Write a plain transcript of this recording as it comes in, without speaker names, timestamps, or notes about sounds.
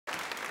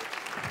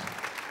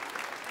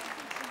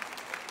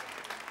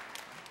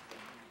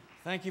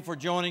Thank you for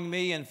joining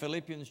me in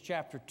Philippians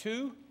chapter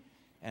 2,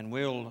 and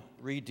we'll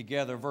read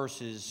together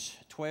verses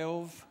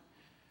 12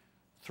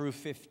 through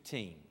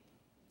 15.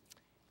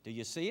 Do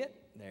you see it?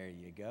 There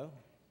you go.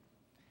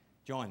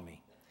 Join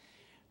me.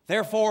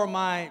 Therefore,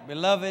 my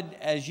beloved,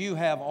 as you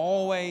have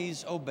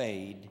always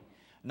obeyed,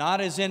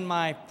 not as in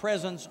my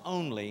presence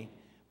only,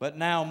 but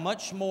now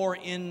much more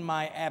in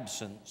my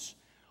absence,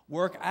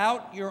 work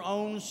out your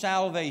own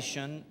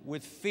salvation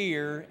with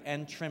fear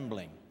and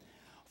trembling.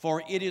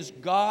 For it is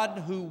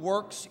God who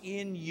works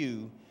in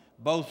you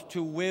both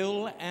to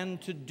will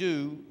and to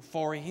do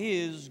for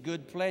His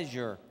good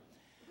pleasure.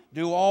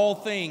 Do all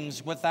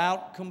things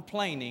without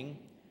complaining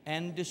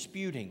and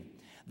disputing,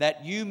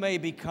 that you may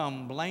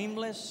become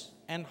blameless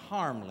and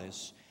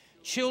harmless,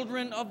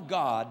 children of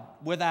God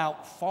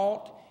without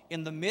fault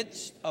in the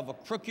midst of a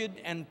crooked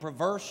and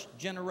perverse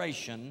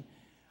generation,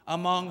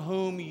 among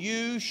whom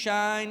you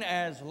shine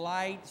as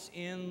lights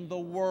in the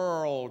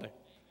world.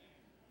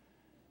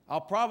 I'll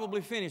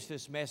probably finish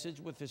this message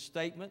with this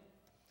statement,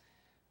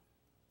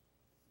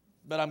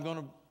 but I'm going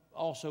to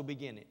also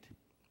begin it.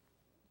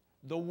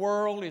 The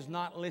world is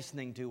not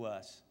listening to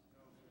us.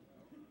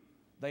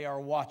 They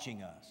are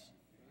watching us.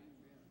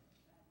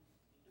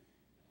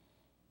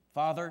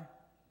 Father,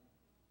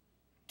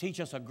 teach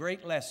us a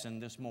great lesson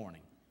this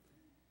morning.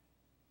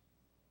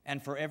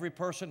 And for every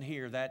person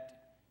here,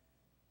 that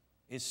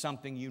is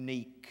something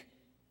unique.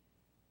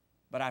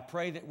 But I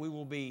pray that we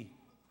will be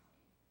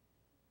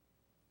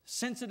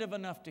sensitive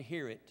enough to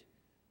hear it,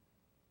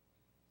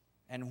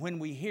 and when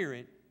we hear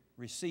it,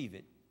 receive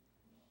it,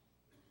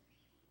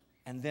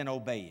 and then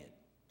obey it.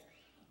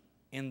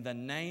 In the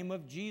name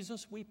of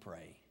Jesus we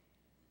pray.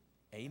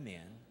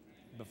 Amen.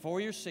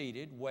 Before you're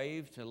seated,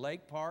 wave to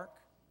Lake Park,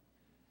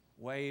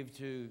 wave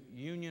to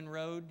Union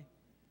Road,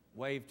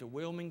 wave to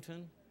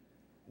Wilmington,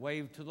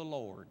 wave to the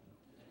Lord.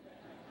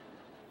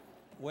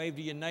 Wave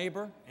to your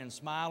neighbor and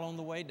smile on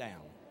the way down.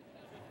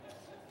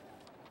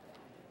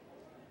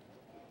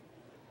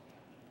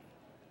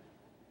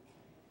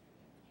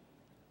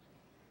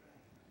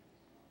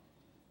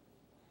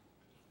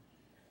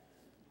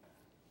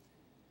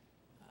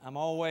 I'm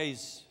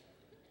always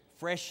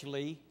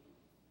freshly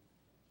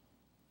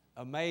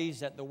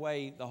amazed at the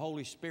way the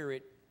Holy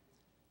Spirit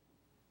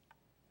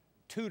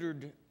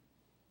tutored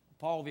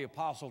Paul the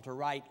Apostle to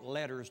write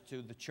letters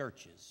to the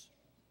churches.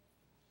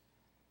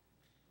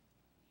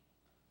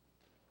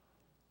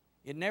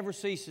 It never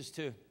ceases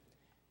to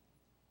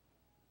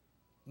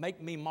make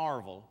me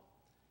marvel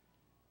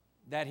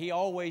that he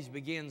always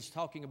begins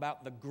talking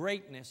about the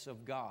greatness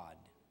of God,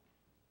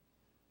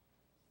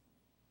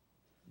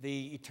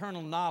 the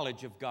eternal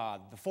knowledge of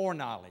God, the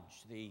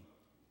foreknowledge, the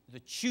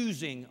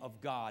choosing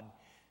of God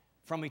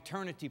from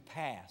eternity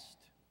past,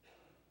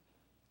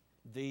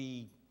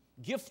 the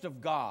gift of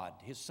God,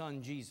 His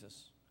Son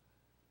Jesus,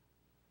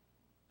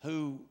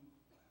 who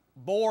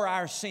bore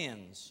our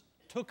sins,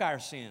 took our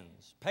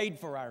sins, paid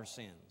for our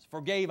sins,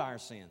 forgave our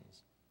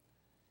sins,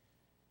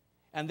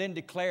 and then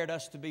declared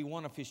us to be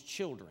one of His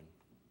children.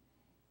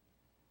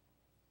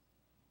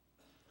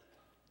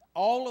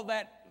 All of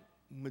that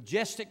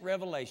majestic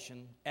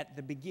revelation at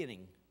the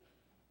beginning.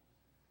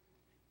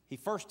 He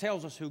first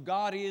tells us who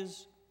God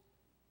is,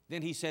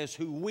 then He says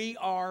who we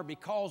are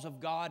because of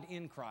God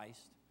in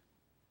Christ,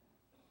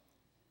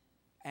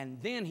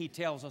 and then He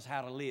tells us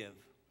how to live.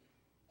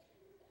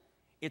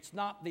 It's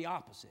not the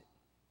opposite.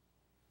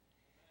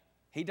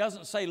 He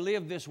doesn't say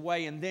live this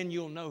way and then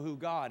you'll know who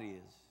God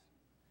is.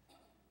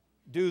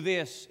 Do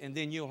this and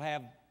then you'll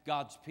have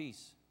God's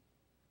peace.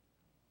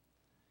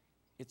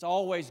 It's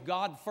always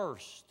God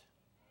first.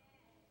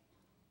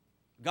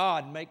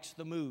 God makes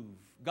the move.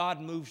 God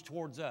moves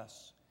towards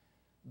us.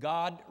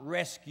 God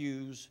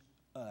rescues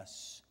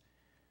us.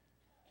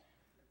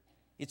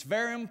 It's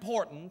very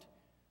important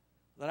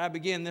that I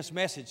begin this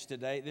message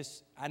today.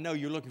 I know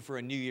you're looking for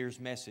a New Year's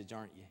message,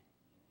 aren't you?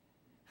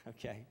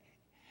 Okay.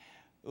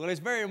 Well, it's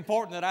very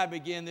important that I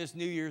begin this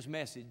New Year's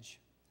message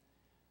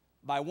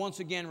by once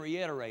again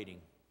reiterating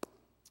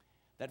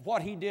that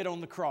what He did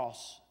on the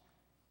cross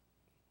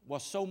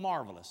was so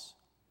marvelous,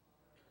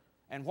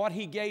 and what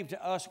He gave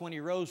to us when He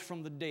rose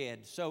from the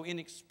dead, so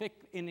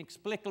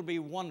inexplicably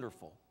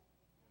wonderful,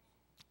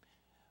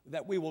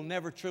 that we will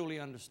never truly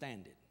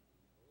understand it.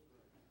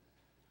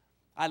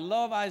 I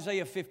love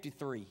Isaiah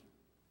 53,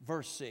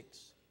 verse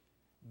 6.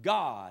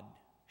 God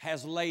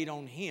has laid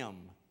on Him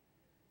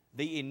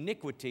the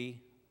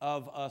iniquity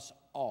of us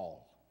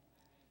all.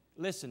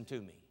 Listen to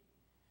me.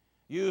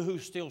 You who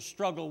still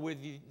struggle with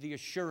the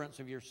assurance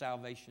of your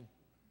salvation.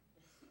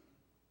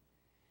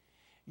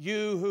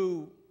 You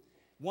who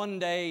one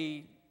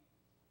day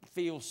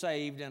feel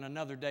saved and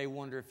another day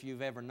wonder if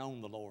you've ever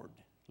known the Lord.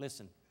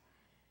 Listen,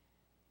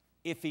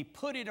 if He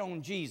put it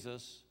on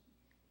Jesus,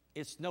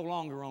 it's no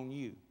longer on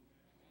you.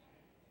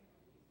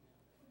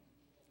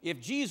 If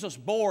Jesus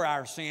bore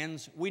our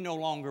sins, we no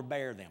longer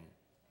bear them.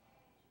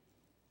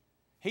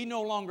 He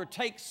no longer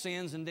takes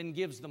sins and then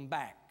gives them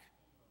back.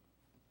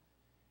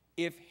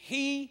 If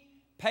He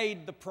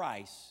paid the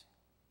price,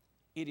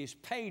 it is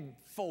paid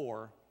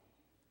for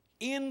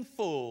in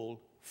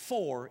full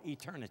for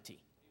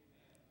eternity.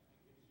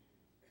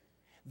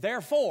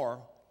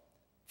 Therefore,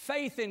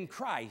 faith in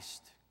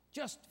Christ,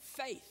 just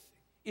faith,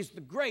 is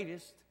the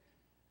greatest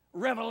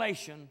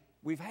revelation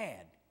we've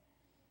had.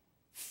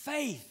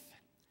 Faith,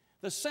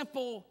 the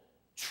simple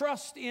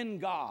trust in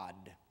God,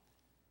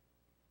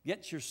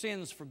 gets your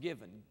sins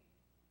forgiven,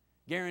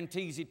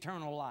 guarantees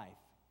eternal life.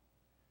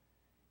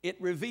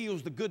 It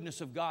reveals the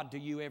goodness of God to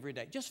you every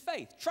day. Just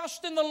faith.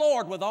 Trust in the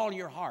Lord with all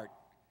your heart.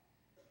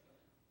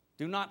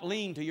 Do not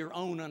lean to your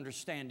own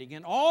understanding.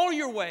 In all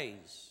your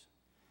ways,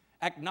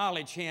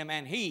 acknowledge Him,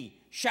 and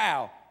He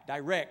shall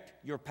direct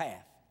your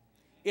path.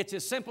 It's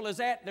as simple as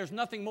that. There's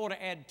nothing more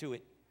to add to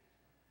it.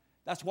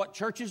 That's what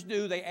churches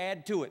do. They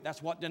add to it.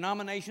 That's what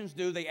denominations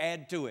do. They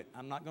add to it.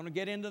 I'm not going to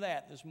get into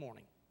that this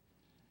morning.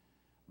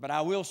 But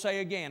I will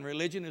say again,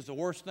 religion is the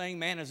worst thing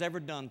man has ever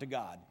done to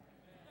God.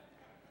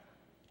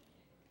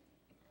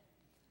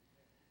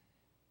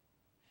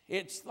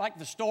 It's like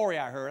the story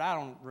I heard. I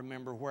don't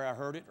remember where I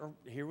heard it.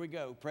 Here we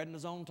go,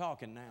 prednisone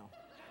talking now.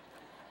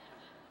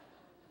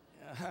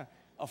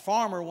 A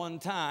farmer one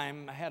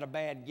time had a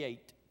bad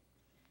gate.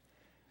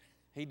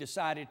 He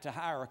decided to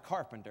hire a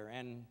carpenter,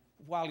 and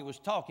while he was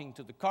talking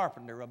to the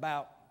carpenter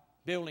about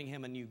building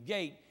him a new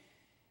gate,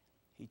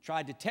 he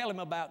tried to tell him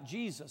about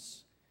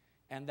Jesus,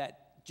 and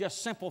that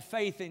just simple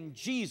faith in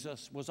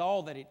Jesus was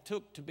all that it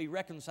took to be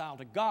reconciled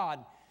to God.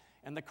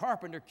 And the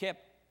carpenter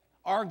kept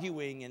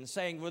arguing and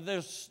saying, well,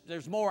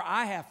 there's more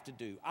I have to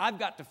do. I've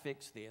got to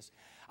fix this.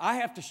 I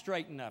have to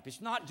straighten up.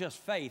 It's not just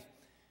faith.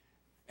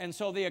 And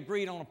so they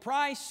agreed on a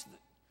price.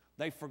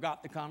 They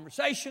forgot the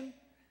conversation.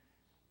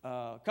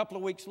 A couple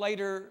of weeks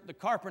later, the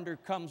carpenter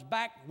comes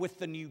back with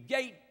the new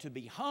gate to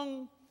be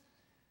hung.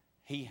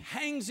 He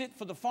hangs it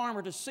for the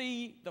farmer to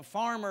see. The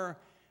farmer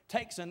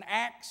takes an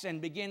axe and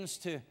begins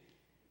to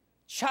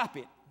chop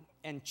it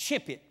and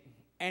chip it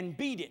and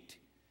beat it.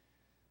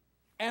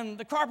 And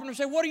the carpenter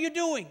said, what are you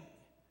doing?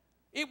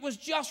 It was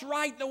just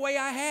right the way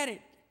I had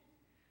it.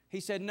 He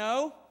said,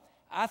 no,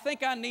 I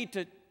think I need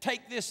to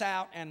take this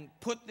out and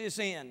put this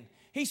in.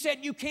 He said,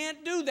 you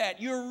can't do that.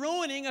 You're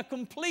ruining a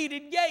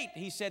completed gate.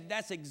 He said,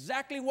 that's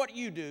exactly what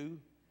you do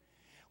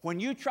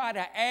when you try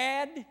to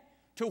add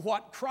to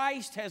what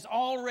Christ has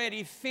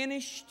already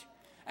finished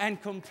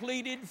and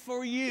completed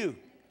for you.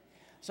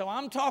 So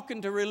I'm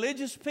talking to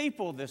religious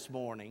people this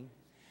morning.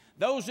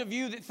 Those of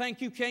you that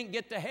think you can't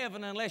get to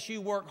heaven unless you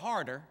work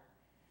harder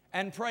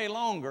and pray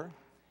longer,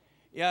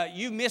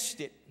 you missed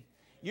it.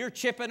 You're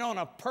chipping on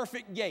a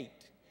perfect gate.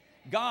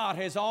 God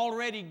has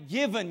already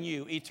given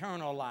you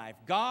eternal life.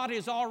 God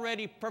has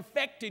already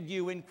perfected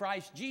you in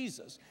Christ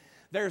Jesus.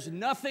 There's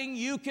nothing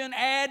you can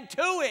add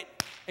to it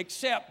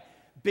except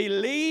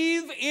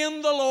believe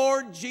in the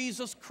Lord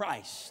Jesus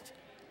Christ.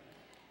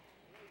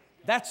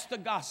 That's the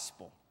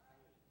gospel.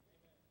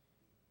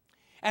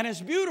 And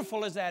as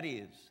beautiful as that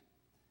is,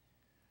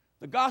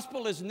 the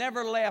gospel is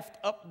never left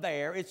up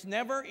there. It's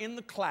never in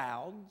the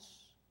clouds.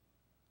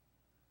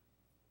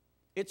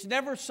 It's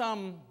never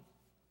some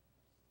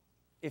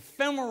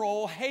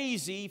ephemeral,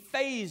 hazy,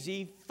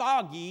 phasey,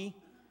 foggy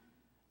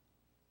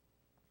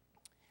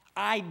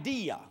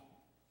idea.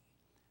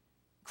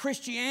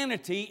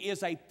 Christianity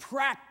is a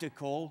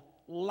practical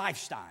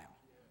lifestyle.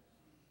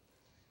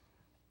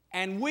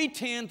 And we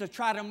tend to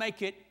try to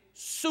make it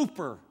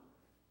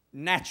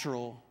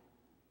supernatural,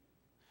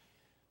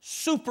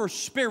 super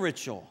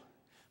spiritual.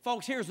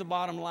 Folks, here's the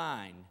bottom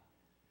line.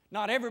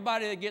 Not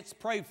everybody that gets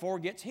prayed for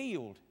gets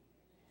healed.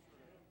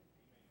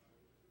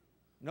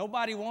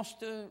 Nobody wants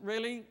to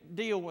really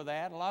deal with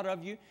that, a lot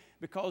of you,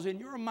 because in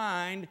your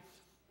mind,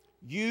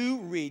 you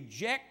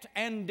reject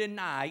and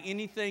deny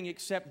anything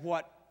except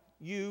what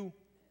you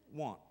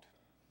want.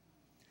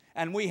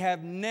 And we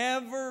have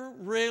never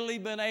really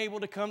been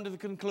able to come to the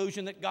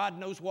conclusion that God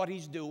knows what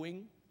He's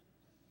doing.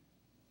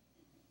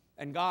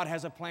 And God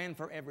has a plan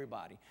for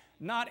everybody.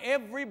 Not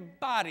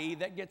everybody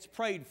that gets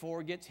prayed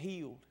for gets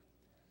healed.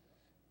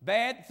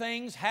 Bad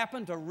things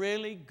happen to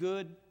really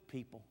good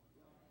people.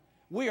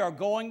 We are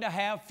going to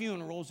have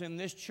funerals in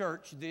this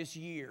church this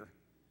year.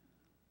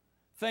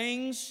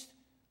 Things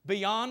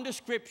beyond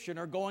description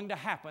are going to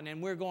happen,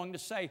 and we're going to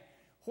say,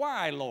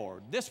 why,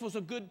 Lord? This was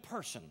a good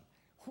person.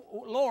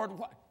 Lord,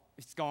 what?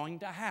 It's going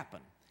to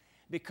happen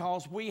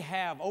because we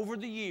have, over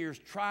the years,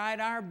 tried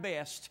our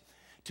best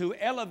to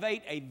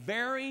elevate a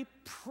very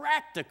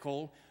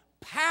practical,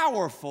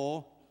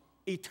 powerful,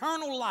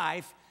 eternal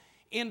life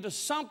into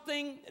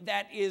something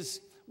that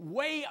is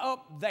way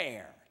up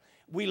there.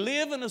 We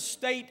live in a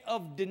state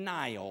of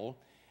denial,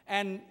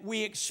 and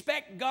we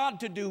expect God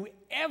to do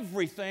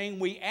everything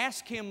we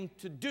ask Him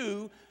to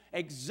do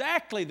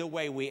exactly the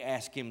way we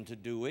ask Him to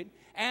do it,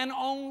 and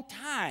on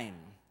time.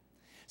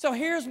 So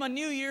here's my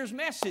New Year's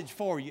message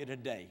for you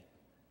today.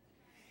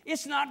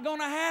 It's not going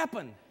to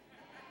happen.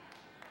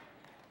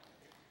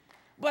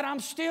 But I'm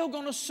still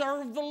going to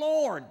serve the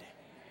Lord.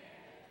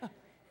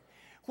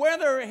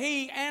 Whether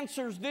He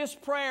answers this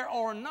prayer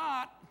or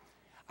not,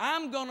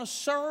 I'm going to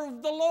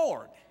serve the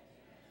Lord.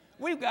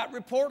 We've got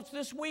reports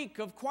this week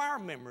of choir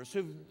members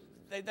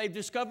they've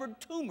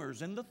discovered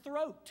tumors in the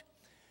throat.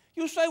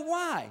 You say,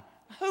 why?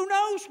 Who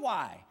knows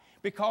why?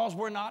 Because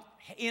we're not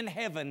in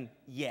heaven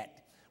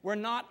yet. We're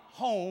not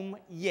home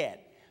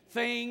yet.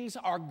 Things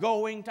are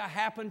going to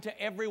happen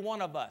to every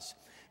one of us.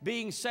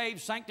 Being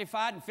saved,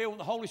 sanctified, and filled with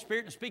the Holy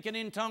Spirit and speaking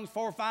in tongues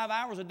 4 or 5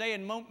 hours a day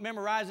and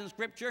memorizing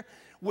Scripture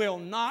will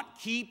not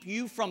keep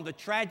you from the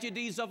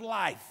tragedies of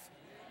life.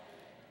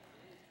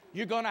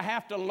 You're going to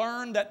have to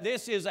learn that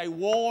this is a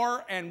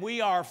war and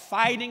we are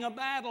fighting a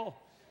battle.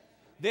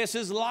 This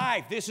is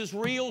life. This is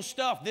real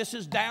stuff. This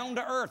is down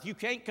to earth. You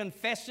can't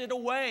confess it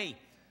away.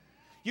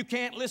 You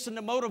can't listen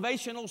to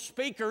motivational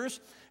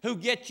speakers who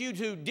get you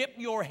to dip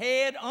your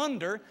head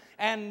under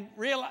and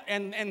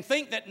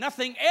think that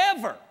nothing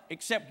ever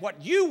except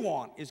what you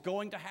want is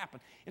going to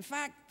happen. In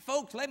fact,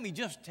 folks, let me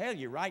just tell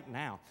you right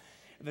now,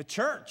 the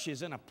church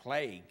is in a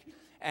plague,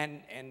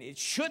 and it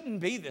shouldn't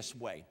be this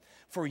way.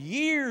 For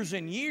years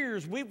and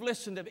years, we've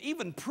listened to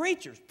even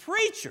preachers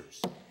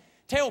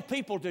tell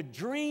people to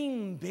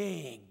dream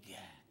big.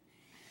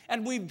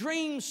 And we've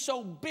dreamed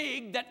so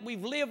big that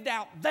we've lived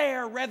out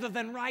there rather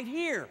than right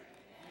here.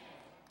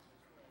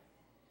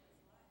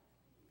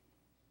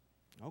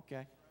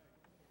 Okay.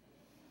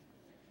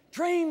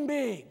 Dream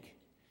big.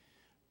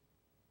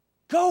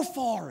 Go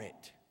for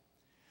it.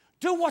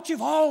 Do what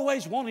you've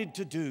always wanted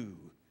to do.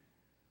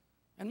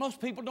 And most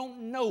people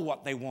don't know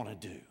what they want to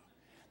do.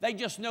 They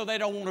just know they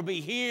don't want to be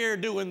here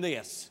doing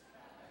this.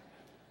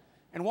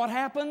 And what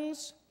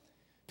happens?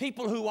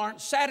 People who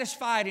aren't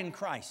satisfied in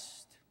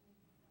Christ,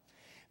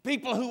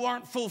 people who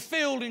aren't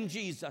fulfilled in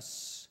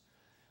Jesus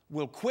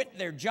will quit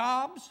their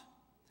jobs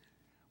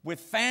with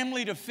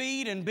family to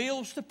feed and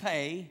bills to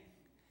pay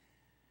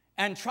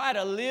and try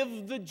to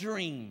live the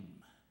dream.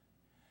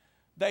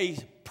 They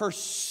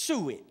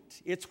pursue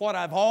it. It's what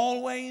I've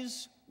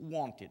always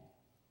wanted.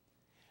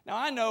 Now,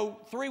 I know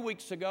 3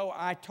 weeks ago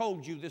I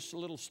told you this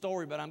little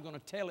story, but I'm going to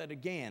tell it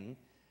again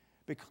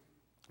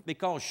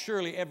because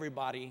surely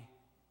everybody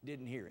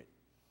didn't hear it.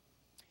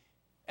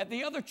 At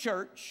the other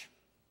church,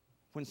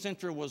 when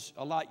Centra was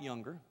a lot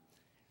younger,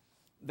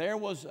 there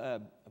was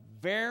a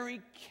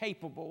very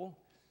capable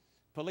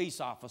police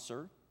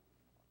officer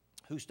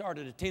who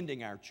started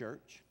attending our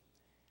church.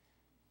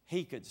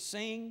 He could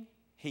sing,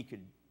 he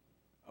could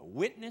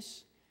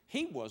witness.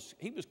 He was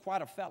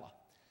quite a fella.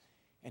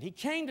 And he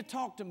came to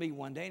talk to me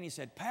one day and he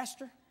said,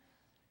 "Pastor,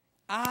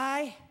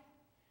 I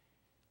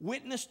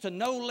witness to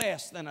no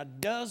less than a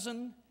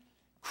dozen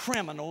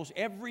criminals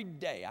every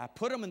day. I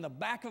put them in the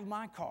back of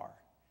my car.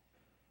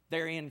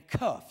 They're in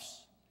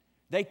cuffs.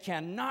 They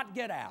cannot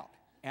get out.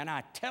 And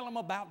I tell them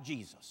about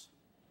Jesus."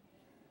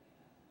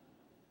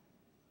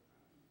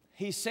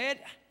 He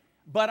said,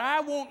 "But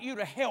I want you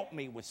to help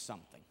me with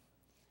something.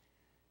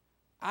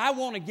 I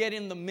want to get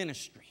in the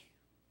ministry.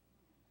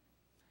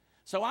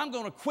 So I'm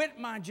going to quit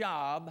my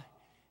job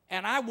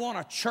and I want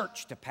a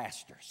church to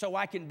pastor so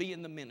I can be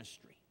in the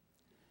ministry."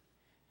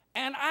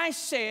 And I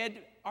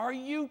said, "Are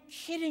you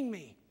kidding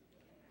me?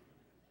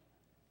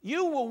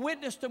 You will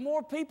witness to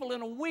more people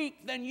in a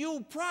week than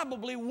you'll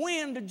probably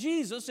win to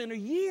Jesus in a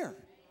year."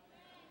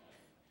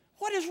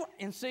 What is wrong?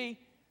 And see,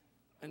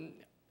 and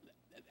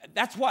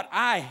that's what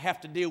I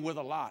have to deal with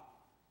a lot.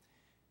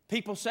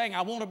 People saying,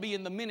 "I want to be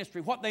in the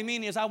ministry." What they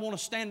mean is, I want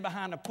to stand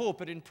behind a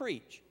pulpit and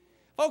preach.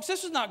 Folks,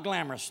 this is not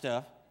glamorous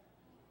stuff.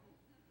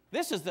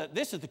 This is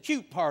the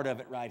cute part of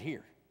it right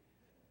here.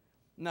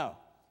 No.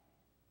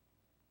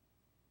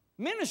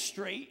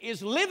 Ministry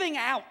is living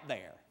out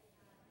there,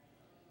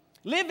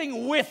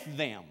 living with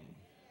them,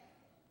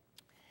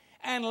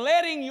 and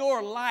letting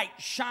your light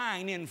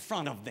shine in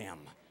front of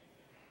them.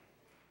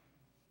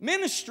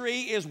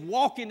 Ministry is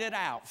walking it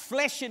out,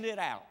 fleshing it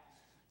out.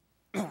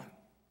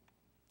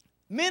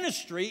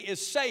 Ministry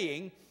is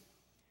saying,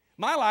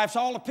 "My life's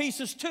all to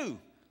pieces too,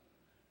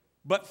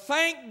 but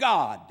thank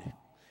God,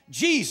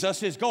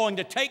 Jesus is going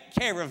to take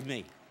care of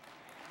me.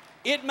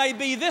 It may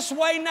be this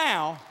way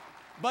now,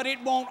 but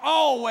it won't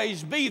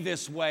always be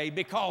this way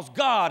because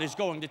God is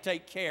going to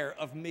take care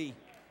of me."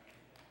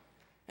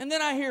 And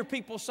then I hear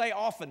people say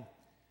often,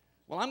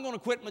 "Well, I'm going to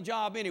quit my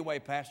job anyway,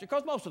 Pastor,"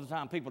 because most of the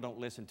time people don't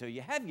listen to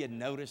you. Have you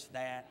noticed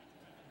that?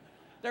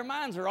 Their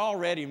minds are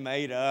already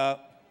made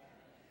up.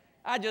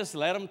 I just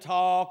let them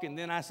talk, and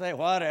then I say,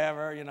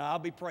 "Whatever, I'll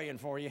be praying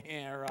for you."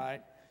 Yeah,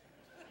 right.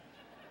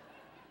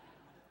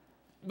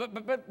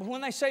 But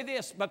when they say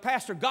this, "But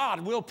Pastor,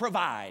 God will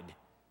provide."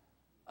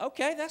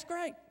 Okay, that's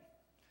great.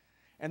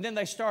 And then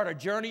they start a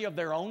journey of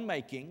their own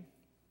making.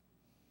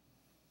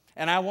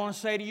 And I want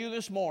to say to you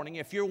this morning,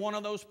 if you're one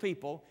of those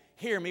people,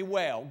 hear me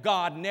well.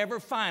 God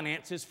never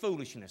finances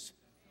foolishness.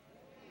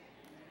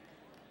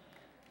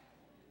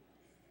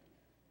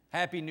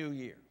 Happy New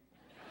Year.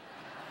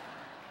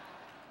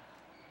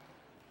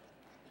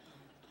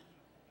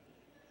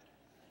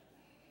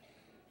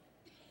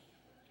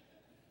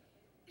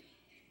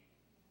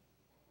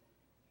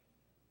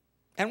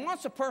 And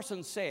once a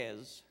person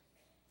says,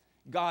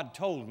 "God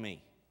told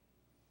me,"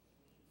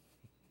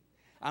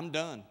 I'm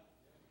done.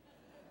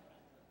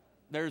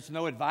 There's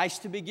no advice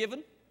to be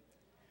given.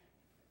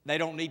 They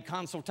don't need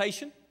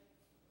consultation.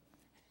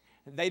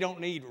 They don't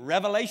need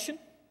revelation.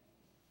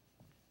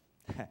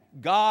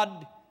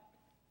 God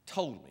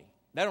told me.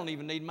 They don't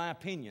even need my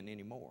opinion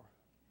anymore.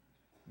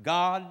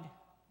 God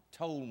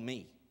told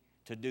me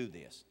to do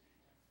this.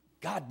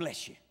 God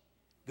bless you.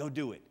 Go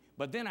do it.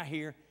 But then I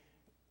hear,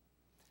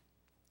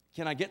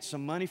 can I get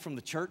some money from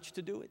the church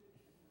to do it?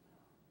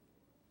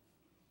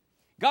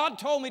 God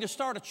told me to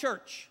start a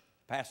church,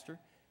 Pastor.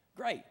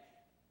 Great.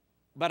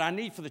 But I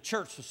need for the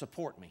church to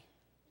support me.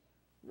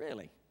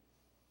 Really?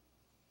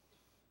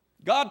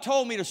 God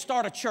told me to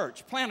start a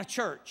church, plant a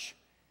church.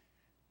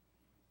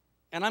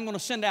 And I'm going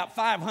to send out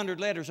 500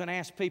 letters and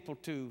ask people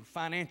to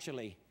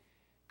financially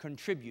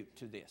contribute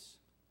to this.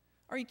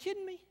 Are you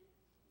kidding me?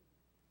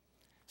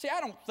 See, I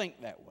don't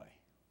think that way.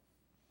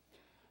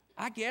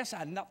 I guess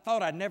I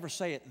thought I'd never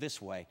say it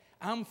this way.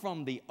 I'm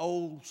from the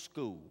old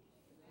school.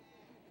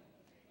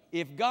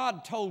 If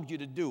God told you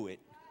to do it,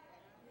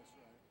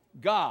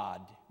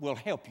 God will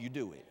help you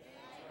do it.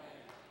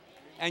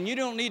 And you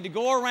don't need to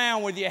go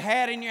around with your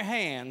hat in your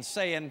hand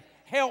saying,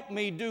 help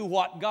me do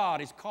what God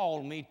has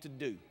called me to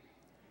do.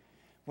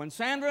 When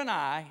Sandra and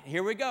I,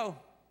 here we go.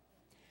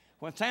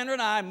 When Sandra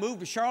and I moved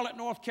to Charlotte,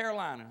 North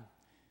Carolina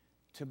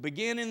to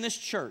begin in this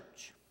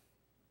church,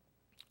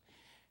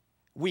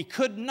 we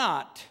could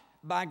not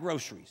buy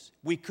groceries.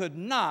 We could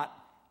not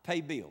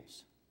pay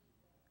bills.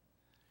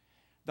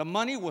 The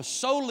money was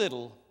so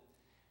little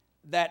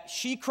that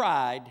she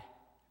cried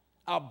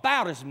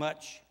about as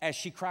much as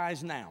she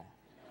cries now.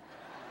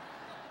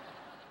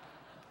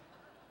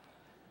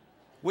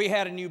 We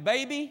had a new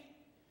baby.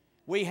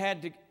 We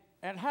had to,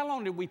 and how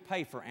long did we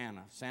pay for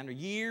Anna, Sandra?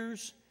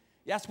 Years?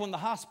 That's when the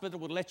hospital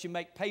would let you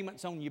make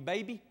payments on your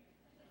baby.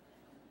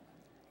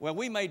 Well,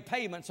 we made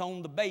payments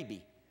on the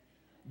baby.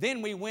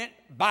 Then we went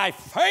by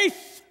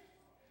faith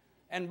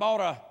and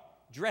bought a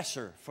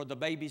dresser for the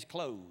baby's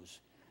clothes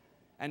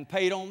and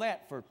paid on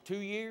that for 2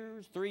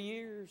 years, 3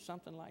 years,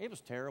 something like that. It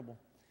was terrible.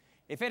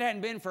 If it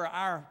hadn't been for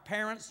our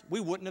parents, we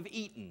wouldn't have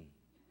eaten.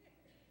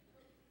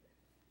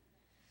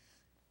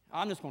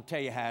 I'm just going to tell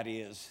you how it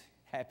is.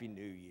 Happy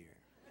New Year.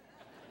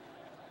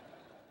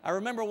 I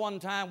remember one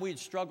time we had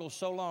struggled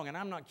so long, and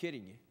I'm not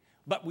kidding you,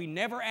 but we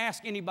never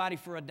asked anybody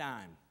for a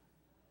dime.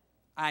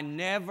 I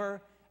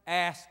never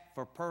asked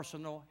for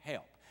personal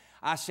help.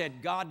 I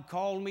said, God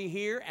called me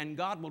here, and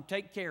God will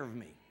take care of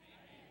me.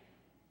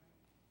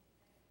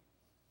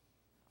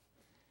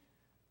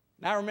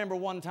 Now, I remember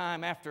one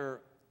time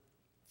after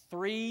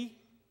 3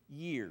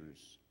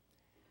 years,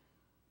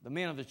 the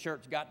men of the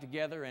church got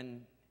together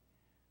and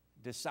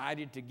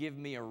decided to give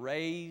me a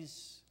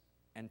raise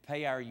and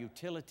pay our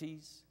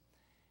utilities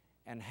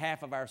and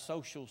half of our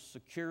Social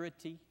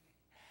Security.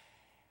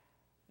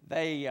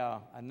 They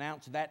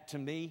announced that to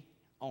me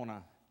on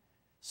a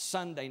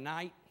Sunday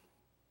night.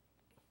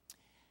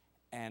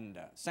 And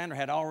Sandra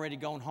had already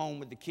gone home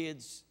with the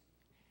kids.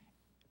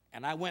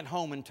 And I went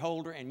home and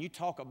told her, and you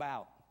talk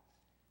about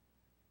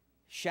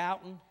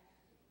shouting.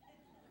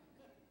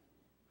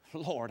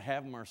 Lord,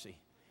 have mercy.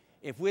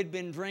 If we'd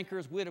been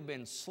drinkers, we'd have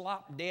been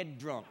slop dead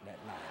drunk that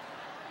night.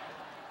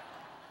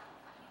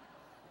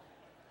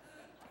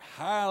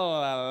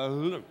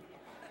 Hallelujah.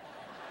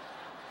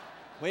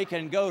 We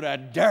can go to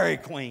Dairy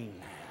Queen.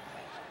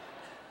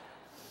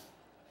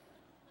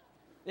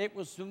 It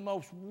was the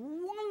most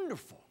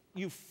wonderful,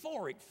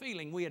 euphoric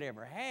feeling we had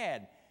ever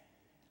had.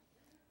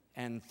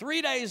 And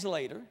 3 days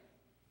later,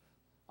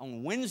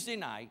 on Wednesday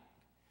night,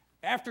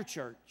 after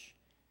church,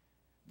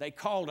 they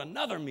called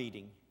another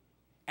meeting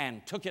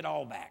and took it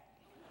all back.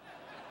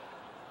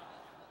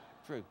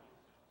 True.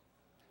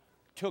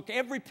 Took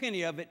every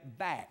penny of it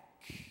back.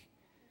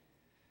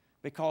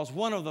 Because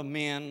one of the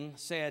men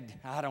said,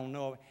 I don't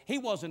know. He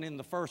wasn't in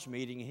the first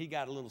meeting. He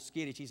got a little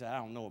skittish. He said, I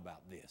don't know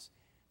about this.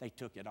 They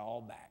took it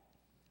all back.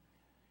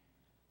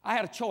 I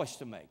had a choice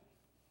to make.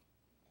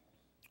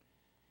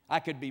 I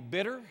could be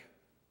bitter.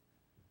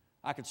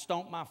 I could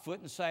stomp my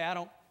foot and say, I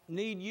don't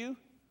need you.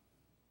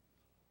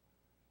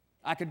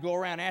 I could go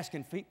around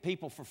asking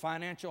people for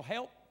financial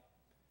help.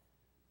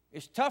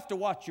 It's tough to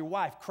watch your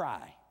wife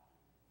cry.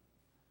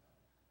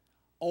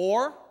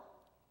 Or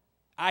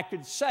I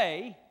could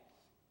say,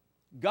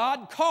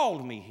 God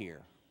called me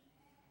here.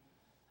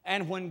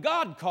 And when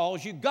God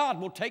calls you, God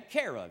will take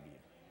care of you.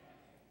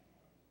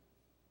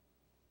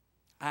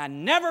 I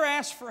never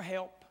asked for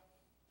help.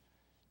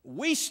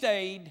 We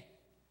stayed.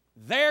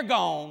 They're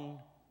gone.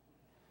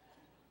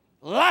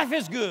 Life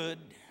is good.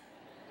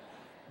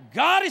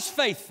 God is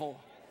faithful.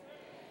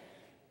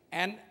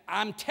 And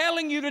I'm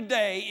telling you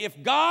today,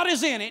 if God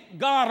is in it,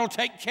 God will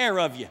take care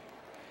of you.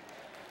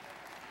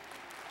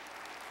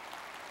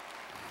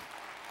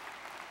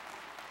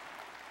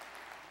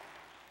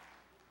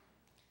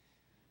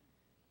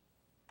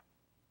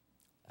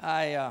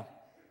 I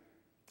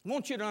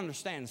want you to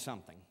understand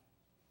something.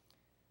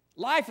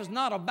 Life is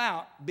not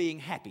about being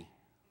happy.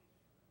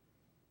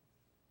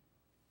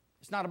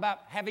 It's not about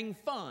having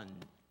fun.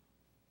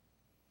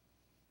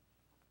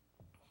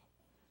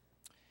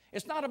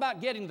 It's not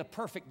about getting the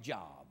perfect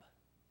job.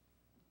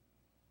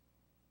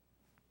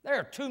 There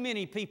are too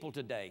many people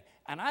today,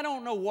 and I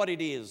don't know what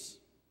it is.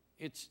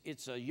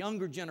 It's a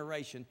younger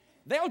generation.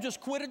 They'll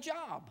just quit a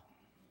job.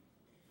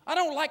 I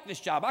don't like this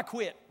job. I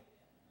quit.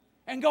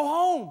 And go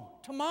home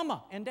to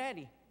mama and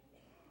daddy.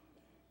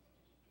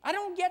 I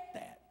don't get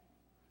that.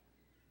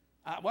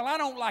 Well, I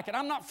don't like it.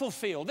 I'm not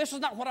fulfilled. This is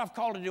not what I've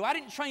called to do. I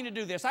didn't train to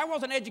do this. I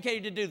wasn't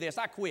educated to do this.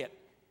 I quit.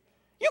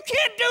 You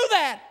can't do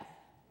that.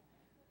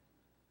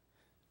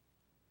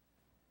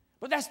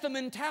 But that's the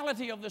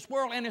mentality of this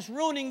world, and it's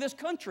ruining this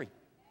country.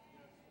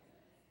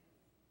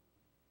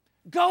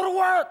 Go to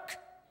work.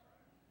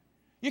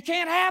 You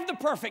can't have the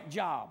perfect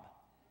job.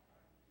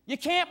 You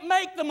can't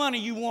make the money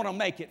you want to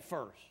make it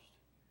first.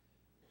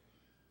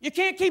 You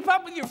can't keep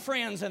up with your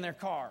friends and their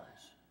cars.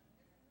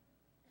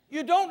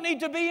 You don't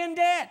need to be in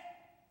debt.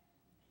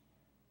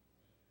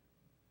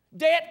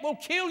 Debt will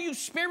kill you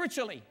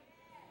spiritually.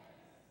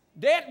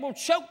 Debt will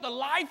choke the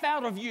life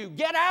out of you.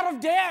 Get out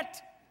of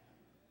debt.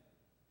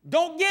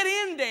 Don't get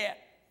in debt.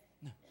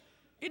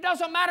 It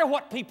doesn't matter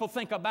what people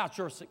think about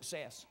your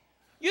success.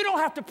 You don't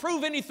have to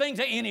prove anything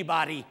to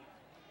anybody.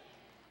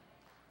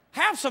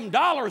 Have some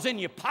dollars in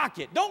your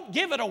pocket. Don't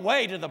give it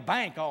away to the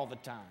bank all the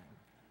time.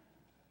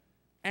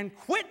 And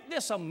quit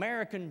this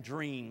American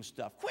dream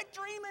stuff. Quit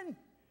dreaming.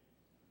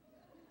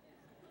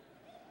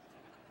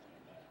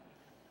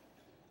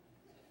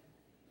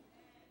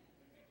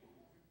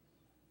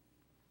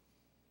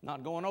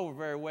 Not going over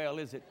very well,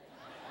 is it?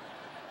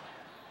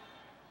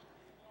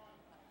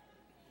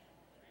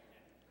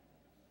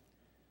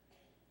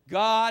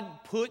 God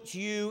puts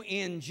you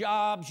in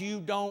jobs you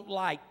don't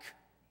like.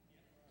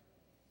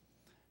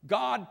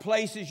 God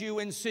places you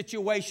in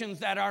situations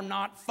that are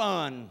not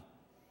fun.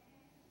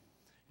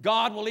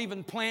 God will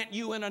even plant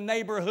you in a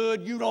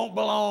neighborhood you don't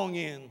belong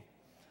in.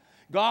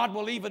 God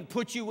will even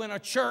put you in a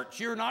church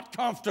you're not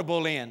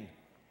comfortable in.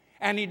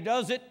 And He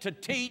does it to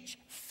teach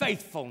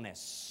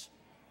faithfulness.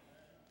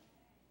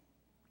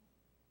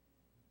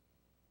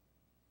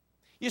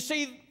 You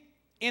see,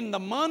 in the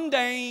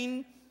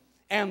mundane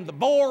and the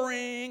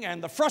boring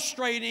and the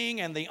frustrating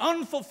and the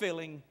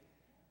unfulfilling,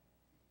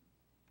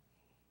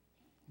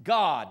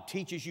 God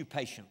teaches you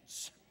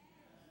patience.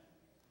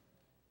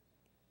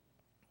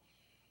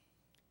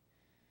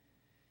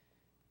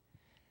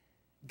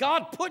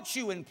 God puts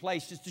you in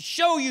places to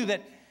show you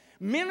that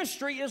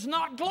ministry is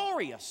not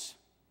glorious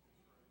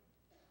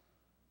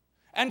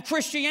and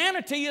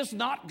Christianity is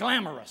not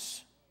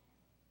glamorous.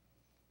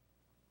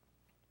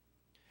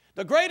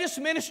 The greatest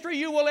ministry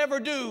you will ever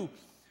do,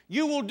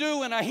 you will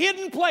do in a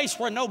hidden place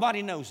where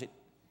nobody knows it.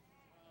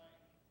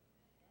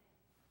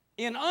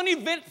 In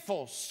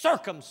uneventful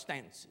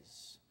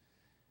circumstances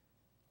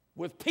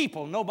with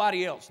people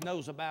nobody else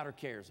knows about or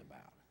cares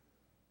about.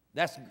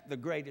 That's the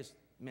greatest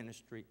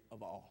ministry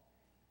of all.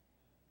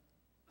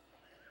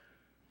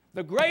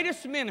 The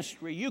greatest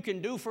ministry you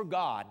can do for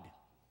God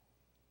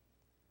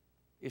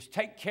is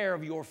take care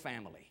of your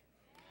family.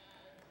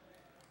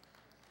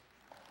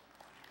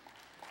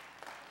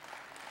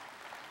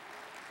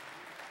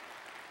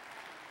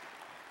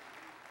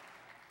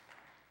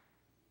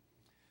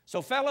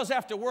 So fellas,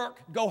 after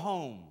work, go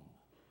home.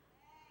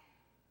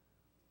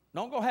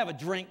 Don't go have a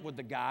drink with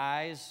the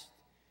guys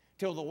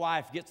till the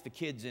wife gets the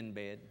kids in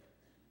bed.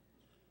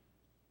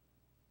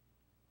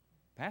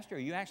 Pastor, are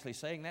you actually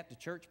saying that to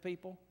church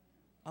people?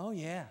 Oh,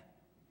 yeah.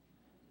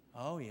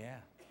 Oh, yeah.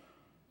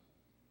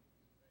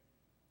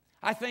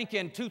 I think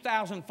in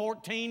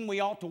 2014 we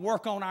ought to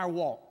work on our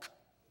walk.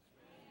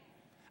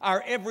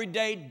 Our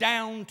everyday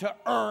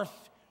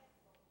down-to-earth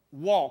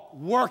walk.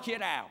 Work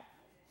it out.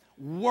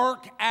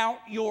 Work out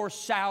your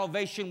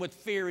salvation with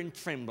fear and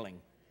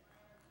trembling.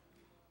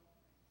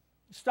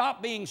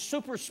 Stop being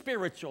super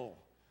spiritual.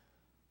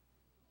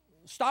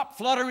 Stop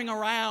fluttering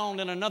around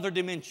in another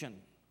dimension.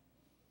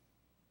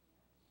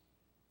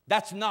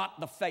 That's not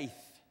the faith.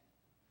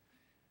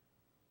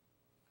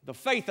 The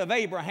faith of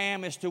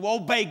Abraham is to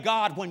obey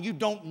God when you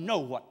don't know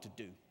what to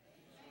do.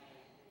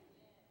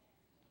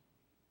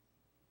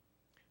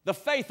 The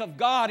faith of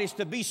God is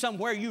to be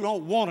somewhere you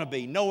don't want to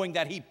be, knowing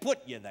that He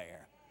put you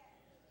there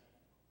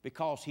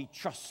because He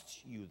trusts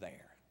you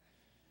there.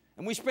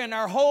 And we spend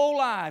our whole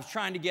lives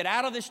trying to get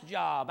out of this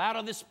job, out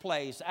of this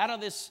place, out of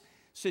this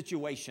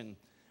situation.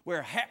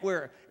 We're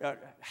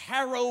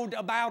harrowed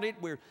about it.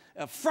 We're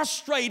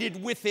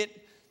frustrated with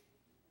it.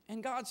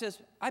 And God says,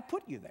 I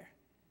put you there.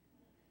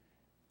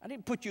 I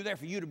didn't put you there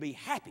for you to be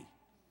happy.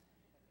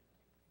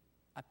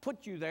 I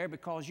put you there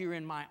because you're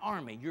in my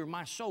army. You're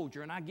my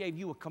soldier, and I gave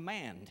you a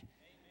command.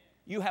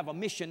 You have a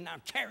mission, now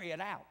carry it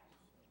out.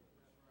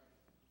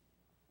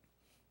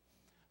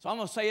 So I'm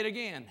going to say it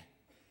again.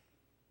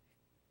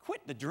 Quit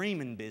the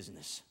dreaming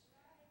business.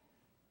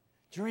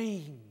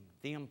 Dream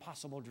the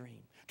impossible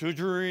dream. To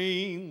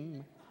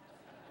dream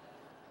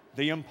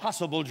the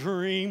impossible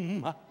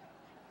dream.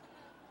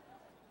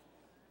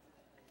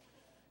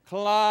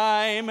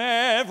 Climb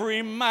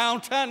every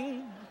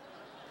mountain,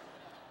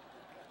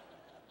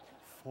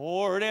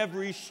 ford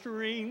every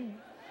stream,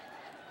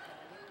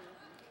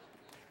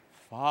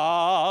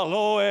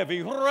 follow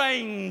every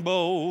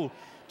rainbow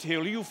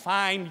till you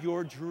find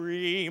your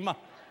dream.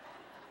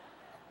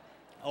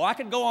 Oh, I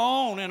could go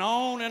on and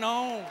on and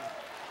on.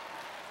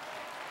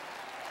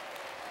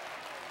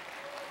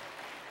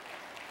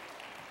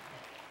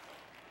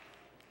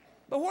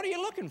 But what are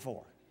you looking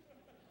for?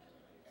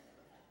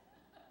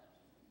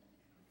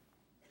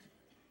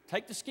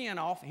 Take the skin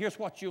off. Here's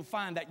what you'll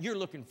find that you're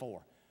looking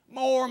for.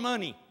 More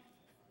money.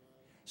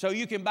 So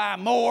you can buy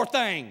more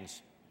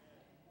things.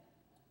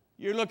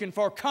 You're looking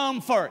for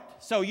comfort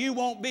so you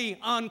won't be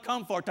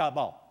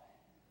uncomfortable.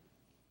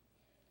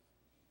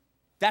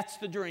 That's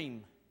the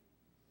dream.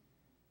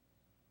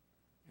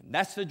 And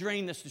that's the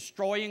dream that's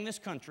destroying this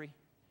country.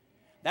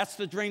 That's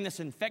the dream that's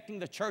infecting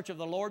the church of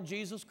the Lord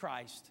Jesus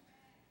Christ.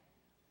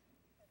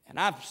 And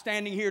I'm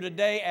standing here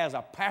today as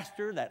a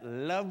pastor that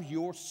loves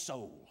your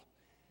soul.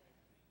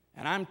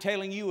 And I'm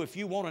telling you, if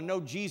you want to know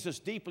Jesus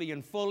deeply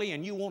and fully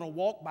and you want to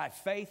walk by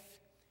faith,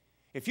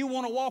 if you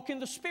want to walk in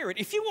the Spirit,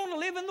 if you want to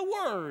live in the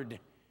Word,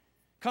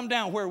 come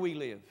down where we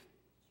live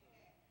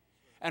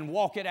and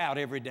walk it out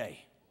every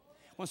day.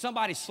 When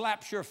somebody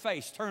slaps your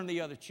face, turn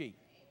the other cheek.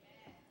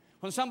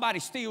 When somebody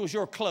steals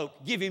your cloak,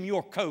 give him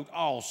your coat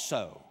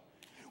also.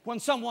 When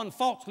someone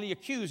falsely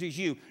accuses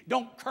you,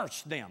 don't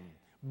curse them.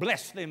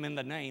 Bless them in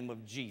the name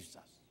of Jesus.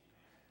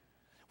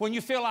 When you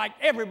feel like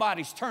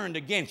everybody's turned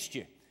against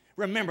you,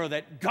 remember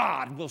that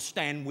God will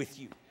stand with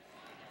you.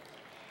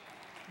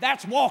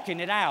 That's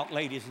walking it out,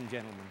 ladies and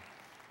gentlemen.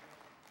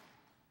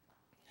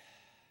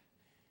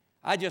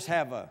 I just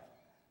have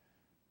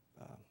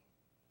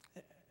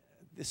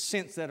this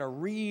sense that a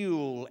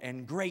real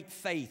and great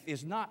faith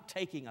is not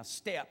taking a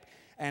step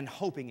and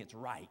hoping it's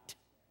right.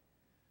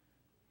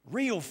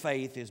 Real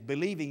faith is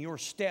believing your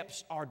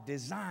steps are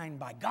designed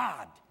by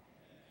God.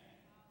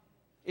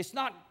 It's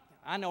not,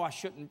 I know I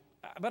shouldn't,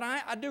 but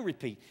I do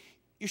repeat.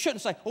 You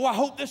shouldn't say, oh, I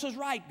hope this is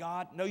right,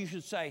 God. No, you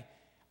should say,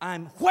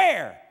 I'm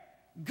where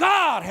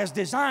God has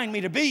designed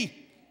me to be.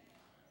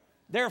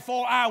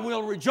 Therefore, I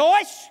will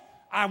rejoice,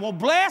 I will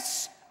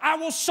bless, I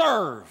will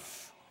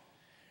serve.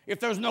 If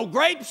there's no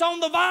grapes on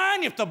the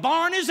vine, if the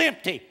barn is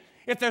empty,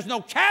 if there's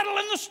no cattle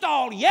in the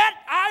stall, yet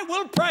I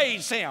will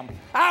praise Him.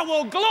 I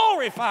will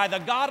glorify the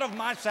God of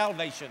my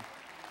salvation.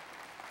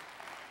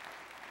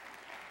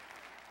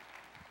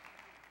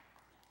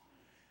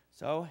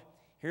 So,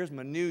 here's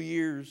my New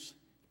Year's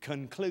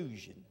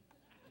conclusion.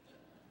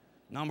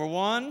 Number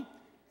one,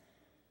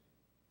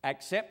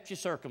 accept your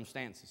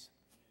circumstances.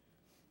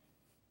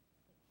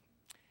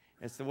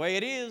 It's the way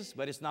it is,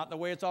 but it's not the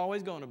way it's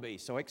always going to be,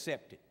 so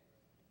accept it.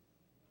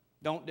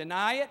 Don't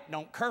deny it,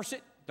 don't curse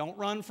it, don't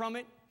run from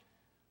it.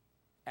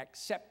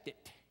 Accept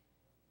it.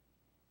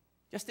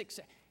 Just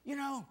accept. You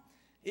know,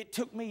 it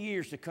took me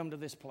years to come to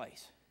this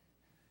place.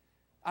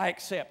 I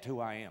accept who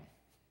I am.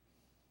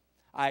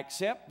 I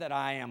accept that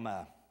I am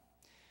a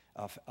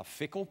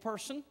fickle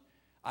person.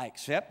 I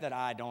accept that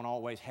I don't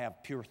always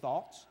have pure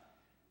thoughts.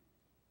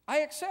 I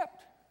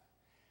accept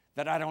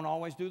that I don't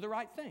always do the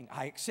right thing.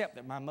 I accept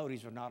that my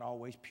motives are not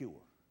always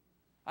pure.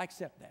 I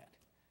accept that.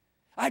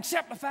 I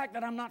accept the fact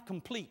that I'm not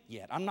complete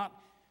yet. I'm not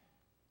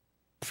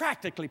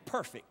practically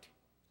perfect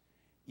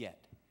yet.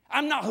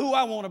 I'm not who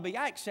I want to be.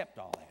 I accept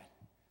all that.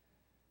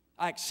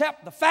 I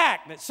accept the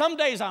fact that some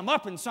days I'm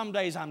up and some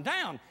days I'm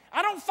down.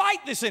 I don't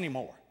fight this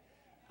anymore.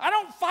 I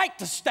don't fight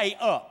to stay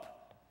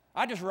up.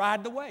 I just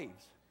ride the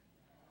waves.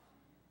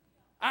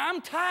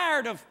 I'm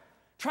tired of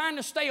trying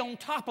to stay on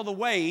top of the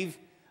wave.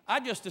 I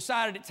just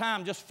decided at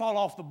times just fall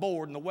off the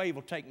board and the wave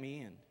will take me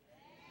in.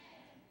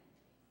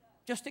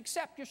 Just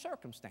accept your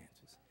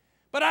circumstances.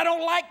 But I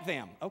don't like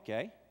them.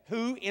 Okay,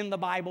 who in the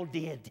Bible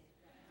did?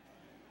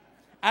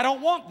 I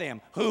don't want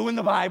them. Who in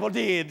the Bible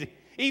did?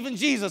 Even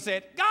Jesus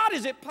said, God,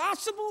 is it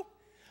possible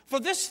for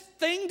this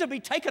thing to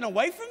be taken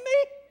away from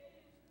me?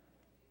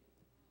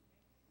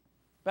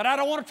 But I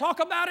don't want to talk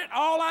about it.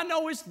 All I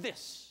know is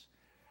this.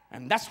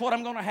 And that's what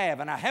I'm going to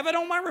have. And I have it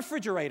on my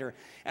refrigerator.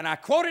 And I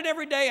quote it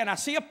every day. And I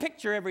see a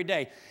picture every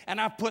day.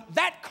 And I put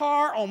that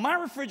car on my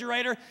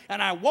refrigerator.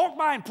 And I walk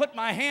by and put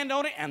my hand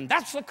on it. And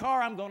that's the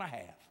car I'm going to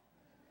have.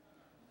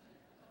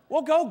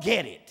 Well, go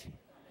get it.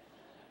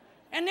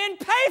 And then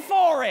pay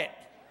for it.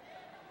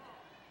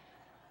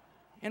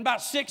 In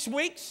about 6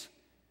 weeks,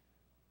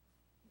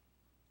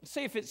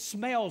 see if it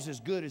smells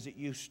as good as it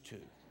used to.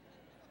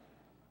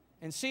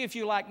 And see if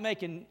you like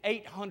making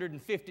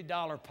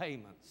 $850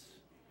 payments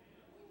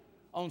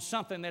on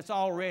something that's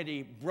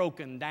already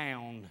broken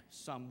down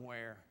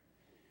somewhere.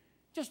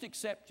 Just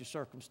accept your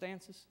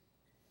circumstances.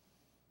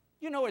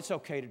 You know it's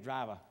okay to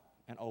drive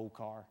an old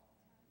car.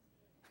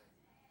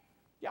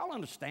 Y'all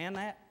understand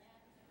that?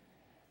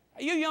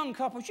 You young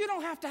couples, you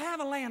don't have to have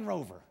a Land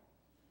Rover.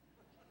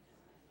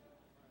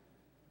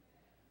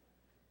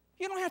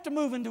 You don't have to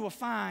move into a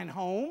fine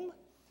home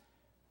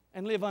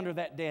and live under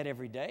that debt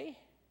every day.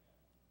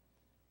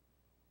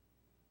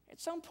 At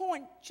some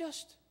point,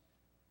 just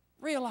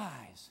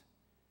realize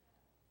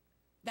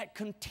that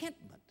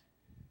contentment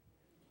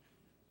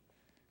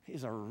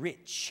is a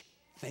rich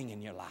thing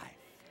in your life.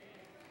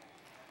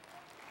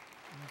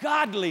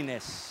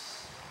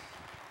 Godliness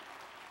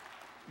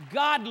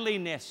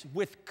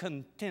with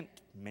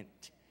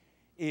contentment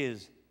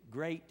is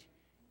great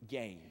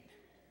gain.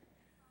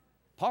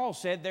 Paul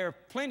said there are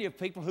plenty of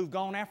people who've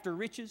gone after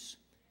riches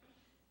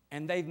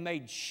and they've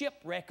made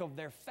shipwreck of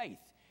their faith.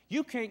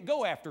 You can't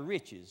go after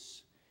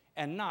riches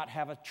and not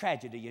have a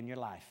tragedy in your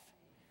life.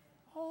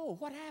 Oh,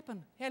 what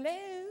happened?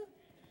 Hello?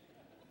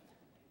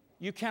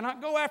 You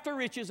cannot go after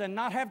riches and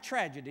not have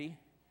tragedy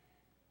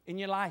in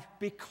your life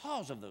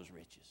because of those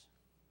riches.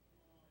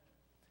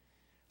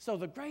 So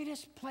the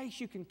greatest place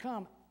you can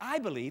come, I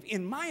believe,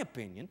 in my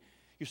opinion,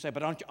 you say,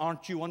 but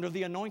aren't you under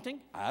the anointing?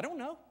 I don't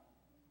know.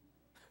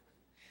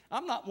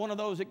 I'm not one of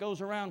those that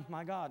goes around,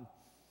 my God,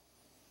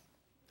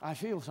 I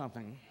feel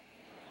something.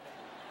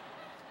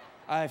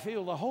 I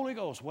feel the Holy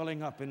Ghost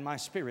welling up in my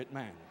spirit,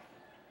 man.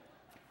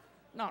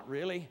 Not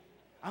really.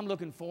 I'm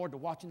looking forward to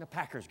watching the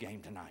Packers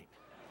game tonight.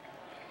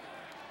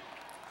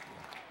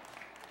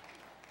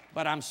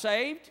 But I'm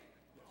saved.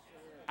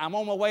 I'm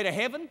on my way to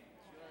heaven.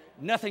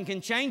 Nothing can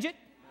change it.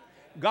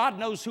 God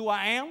knows who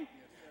I am.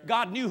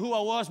 God knew who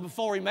I was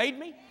before He made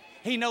me.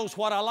 He knows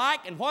what I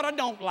like and what I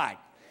don't like.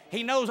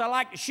 He knows I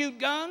like to shoot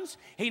guns.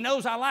 He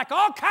knows I like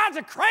all kinds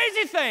of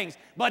crazy things.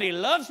 But He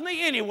loves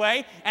me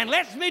anyway and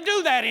lets me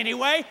do that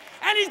anyway.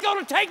 And He's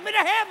going to take me to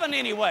heaven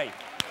anyway.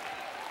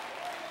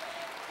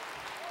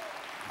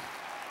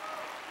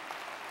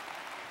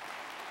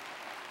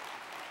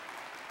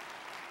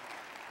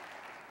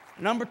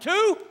 Number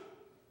 2,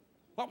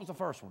 what was the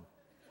first one?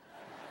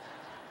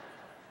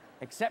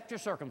 Accept your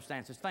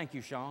circumstances. Thank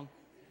you, Sean.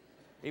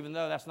 Even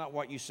though that's not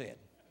what you said.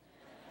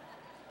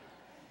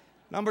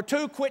 Number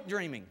 2, quit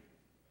dreaming.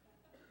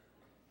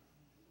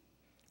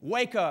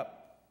 Wake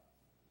up.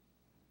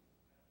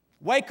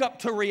 Wake up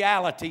to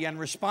reality and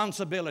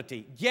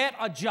responsibility. Get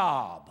a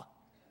job.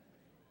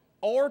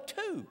 Or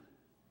 2.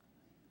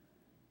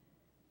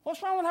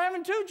 What's wrong with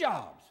having 2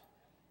 jobs?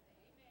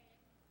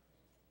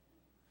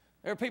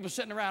 There are people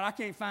sitting around, I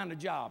can't find a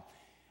job.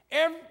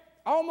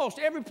 Almost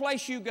every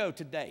place you go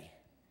today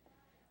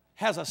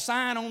has a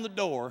sign on the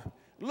door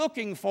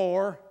looking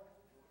for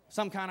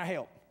some kind of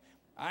help.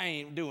 I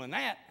ain't doing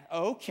that.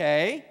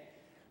 Okay.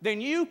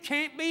 Then you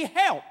can't be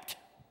helped.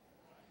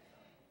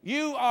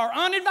 You are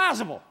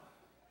unadvisable.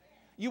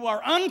 You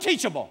are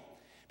unteachable.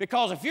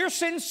 Because if you're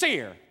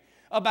sincere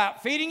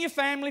about feeding your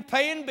family,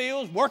 paying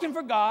bills, working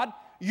for God,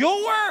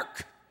 you'll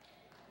work.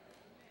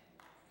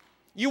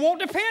 You won't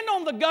depend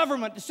on the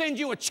government to send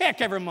you a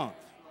check every month.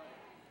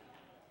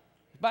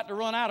 It's about to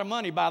run out of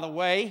money, by the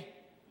way.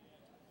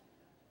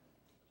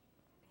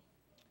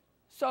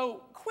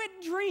 So quit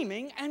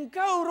dreaming and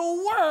go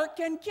to work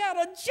and get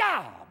a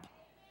job.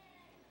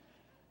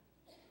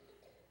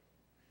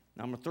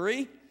 Number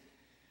 3,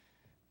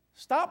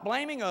 stop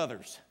blaming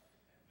others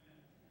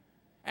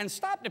and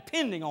stop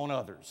depending on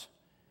others.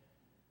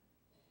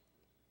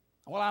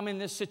 Well, I'm in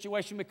this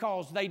situation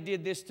because they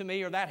did this to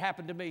me or that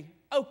happened to me.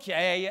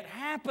 Okay, it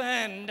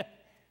happened.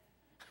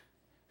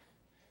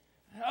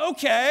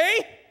 Okay.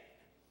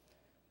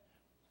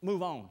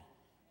 Move on. You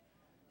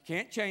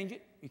can't change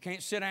it. You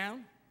can't sit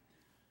down.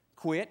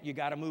 Quit. You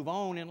got to move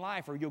on in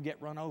life or you'll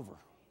get run over.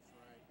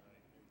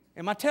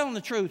 Am I telling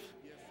the truth?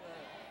 Yes,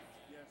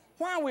 sir. Yes.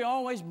 Why are we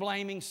always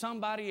blaming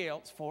somebody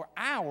else for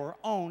our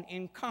own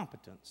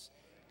incompetence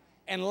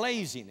and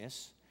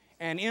laziness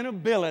and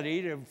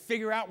inability to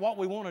figure out what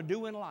we want to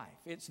do in life?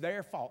 It's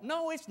their fault.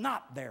 No, it's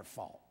not their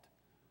fault.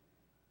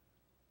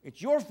 It's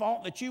your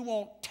fault that you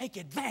won't take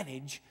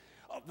advantage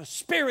of the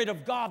Spirit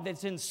of God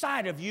that's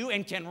inside of you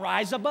and can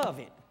rise above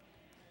it.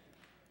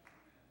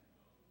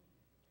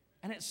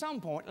 And at some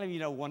point,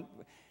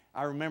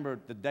 I remember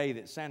the day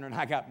that Sandra and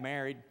I got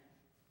married.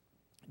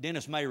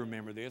 Dennis may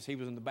remember this. He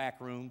was in the back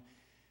room.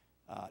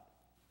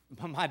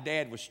 My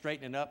dad was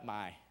straightening up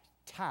my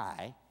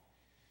tie.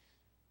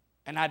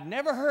 And I'd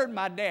never heard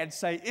my dad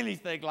say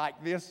anything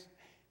like this,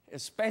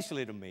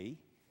 especially to me.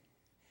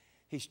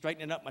 He's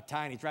straightening up my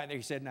tie, and he's right there.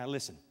 He said, now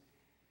listen,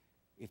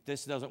 if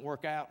this doesn't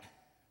work out,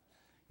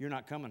 you're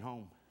not coming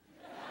home.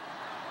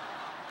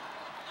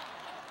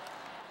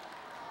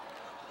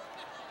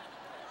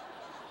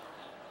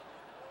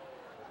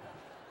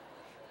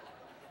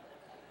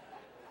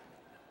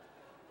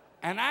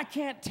 And I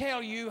can't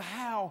tell you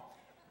how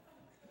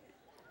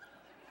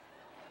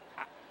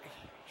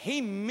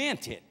he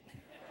meant it.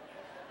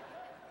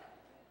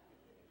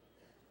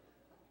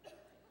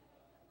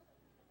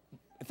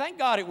 Thank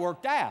God it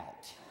worked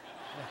out.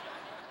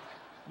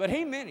 But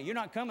he meant it. You're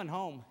not coming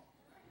home.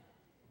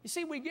 You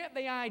see, we get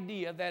the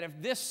idea that if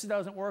this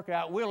doesn't work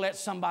out, we'll let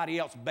somebody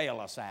else bail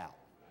us out.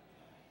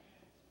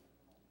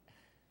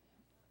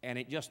 And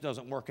it just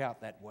doesn't work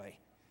out that way.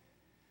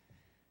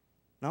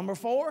 Number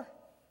 4,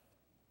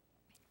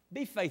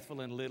 be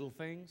faithful in little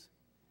things.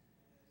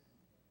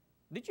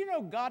 Did you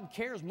know God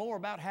cares more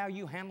about how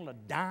you handle a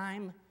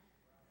dime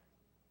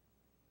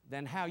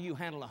than how you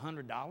handle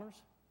 $100?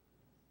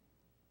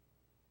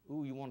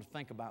 Ooh, you want to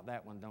think about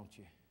that one, don't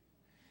you?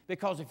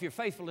 Because if you're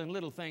faithful in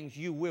little things,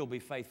 you will be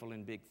faithful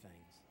in big things.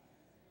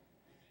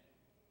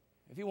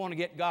 If you want to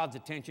get God's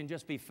attention,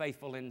 just be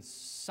faithful in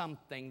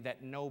something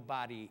that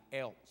nobody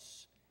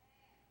else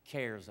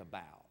cares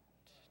about.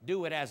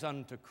 Do it as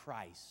unto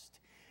Christ.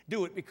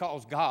 Do it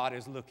because God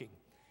is looking.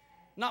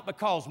 Not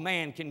because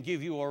man can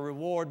give you a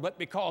reward, but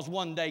because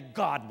one day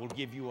God will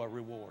give you a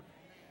reward.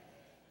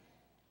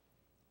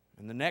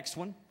 And the next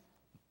one,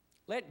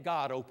 Let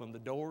God open the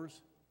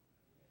doors,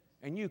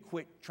 and you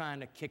quit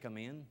trying to kick them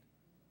in.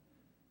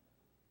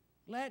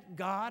 Let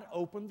God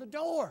open the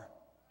door.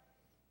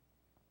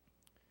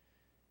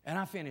 And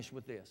I finish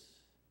with this.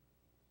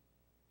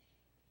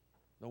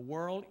 The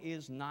world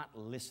is not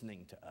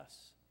listening to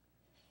us.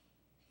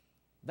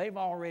 They've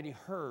already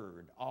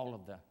heard all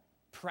of the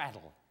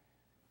prattle,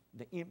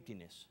 the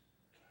emptiness,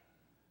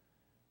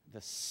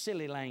 the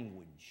silly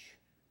language,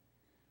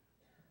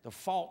 the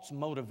false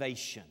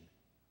motivation.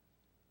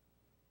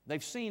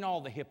 They've seen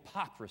all the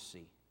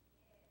hypocrisy.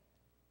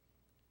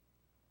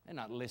 They're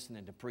not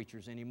listening to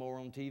preachers anymore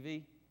on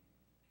TV.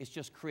 It's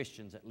just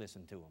Christians that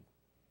listen to them.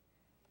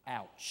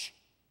 Ouch.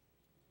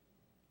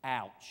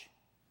 Ouch.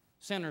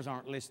 Sinners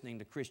aren't listening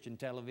to Christian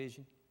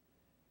television.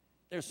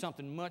 There's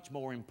something much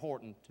more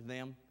important to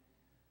them.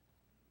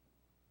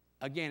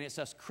 Again, it's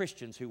us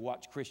Christians who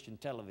watch Christian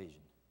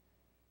television.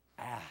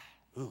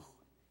 Ooh.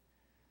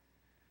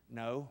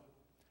 No,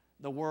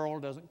 the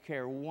world doesn't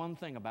care one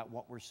thing about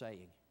what we're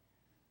saying.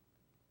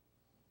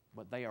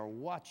 But they are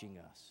watching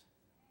us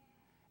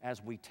as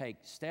we take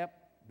step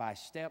by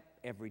step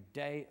every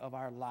day of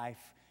our life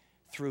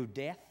through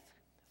death,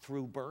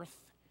 through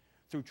birth,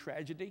 through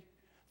tragedy,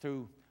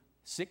 through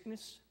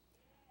sickness,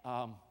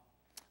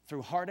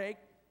 through heartache,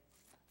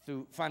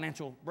 through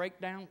financial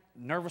breakdown,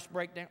 nervous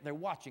breakdown. They're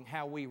watching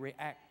how we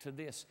react to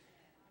this.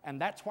 And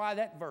that's why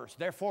that verse,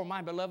 therefore,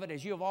 my beloved,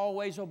 as you have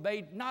always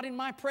obeyed, not in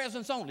my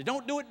presence only.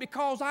 Don't do it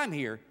because I'm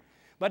here,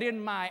 but in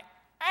my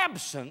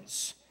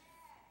absence,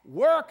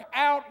 work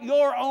out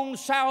your own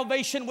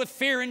salvation with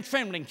fear and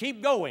trembling.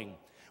 Keep going.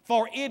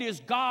 For it is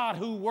God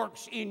who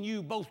works in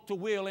you both to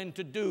will and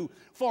to do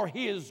for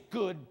His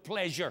good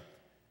pleasure.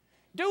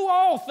 Do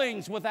all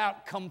things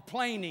without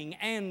complaining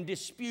and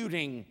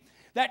disputing,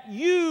 that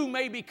you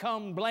may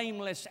become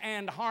blameless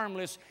and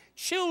harmless,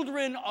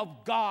 children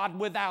of God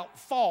without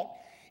fault,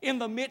 in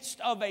the midst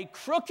of a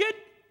crooked,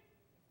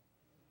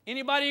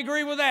 anybody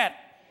agree with that?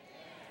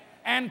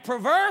 And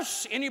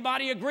perverse,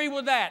 anybody agree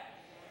with that?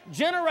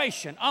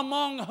 Generation,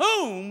 among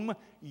whom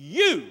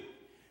you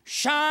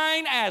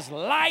shine as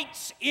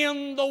lights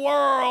in the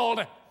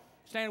world.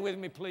 Stand with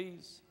me,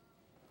 please.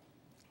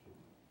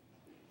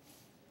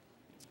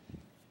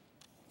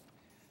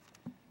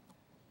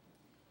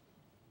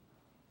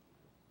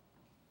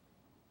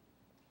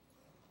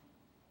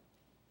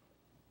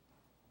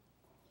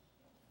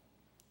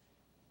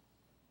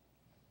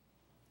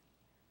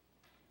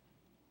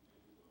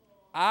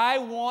 I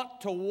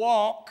want to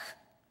walk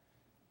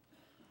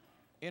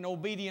in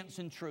obedience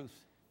and truth.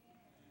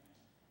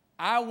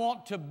 I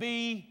want to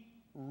be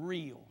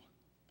real.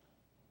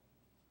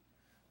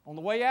 On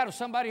the way out, if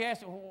somebody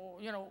asks,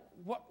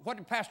 what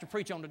did Pastor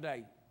preach on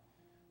today?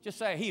 Just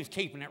say, he was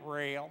keeping it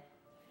real.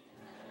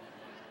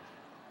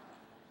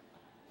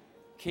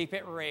 Keep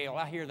it real.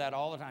 I hear that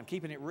all the time,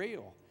 keeping it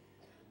real.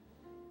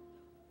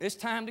 It's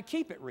time to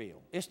keep it real.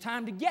 It's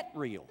time to get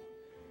real.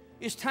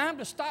 It's time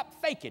to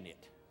stop faking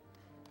it.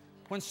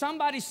 When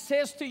somebody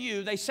says to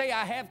you, they say,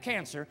 I have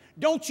cancer,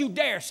 don't you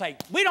dare say,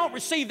 we don't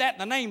receive that in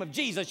the name of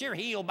Jesus. You're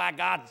healed by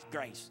God's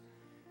grace.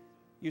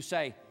 You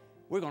say,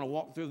 we're going to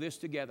walk through this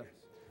together.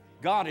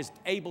 God is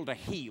able to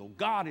heal.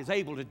 God is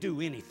able to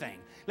do anything.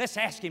 Let's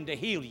ask Him to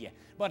heal you.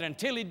 But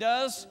until He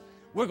does,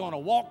 we're going to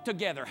walk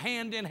together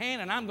hand in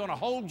hand, and I'm going to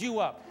hold you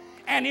up.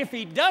 And if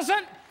He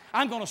doesn't,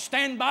 I'm going to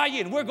stand by you,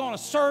 and we're going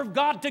to serve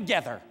God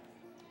together.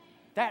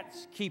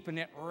 That's keeping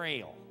it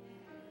real.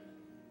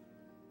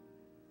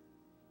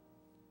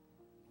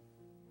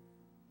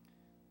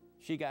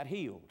 She got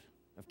healed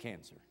of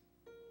cancer.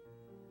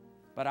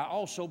 But I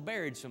also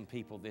buried some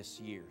people this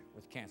year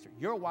with cancer.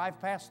 Your wife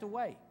passed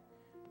away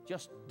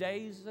just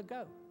days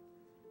ago.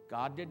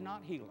 God did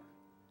not heal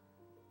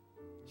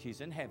her. She's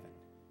in heaven.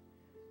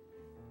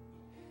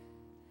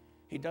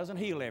 He doesn't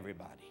heal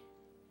everybody.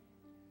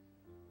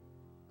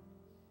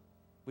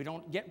 We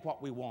don't get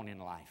what we want in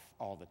life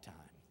all the time.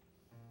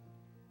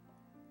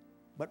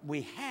 But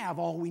we have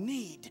all we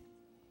need.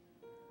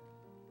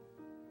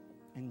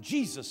 And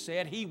Jesus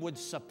said He would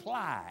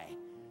supply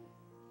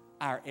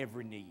our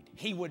every need.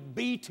 He would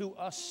be to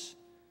us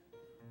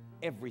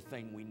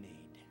everything we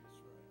need.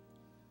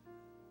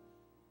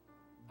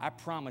 I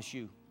promise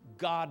you,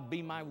 God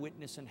be my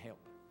witness and help.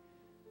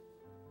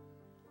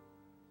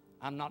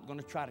 I'm not going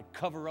to try to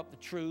cover up the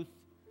truth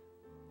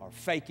or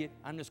fake it.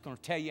 I'm just going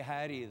to tell you how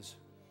it is.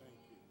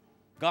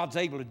 God's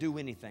able to do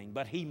anything,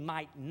 but He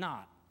might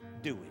not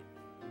do it.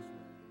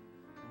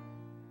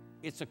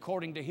 It's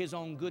according to His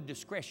own good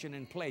discretion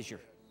and pleasure.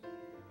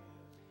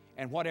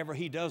 And whatever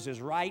He does is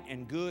right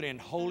and good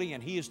and holy,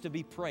 and He is to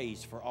be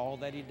praised for all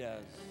that He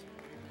does.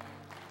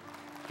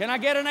 Can I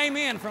get an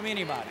amen from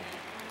anybody?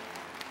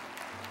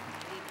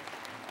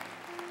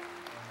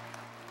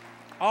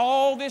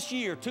 All this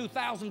year,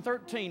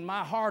 2013,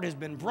 my heart has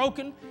been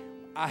broken.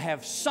 I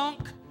have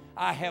sunk.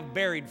 I have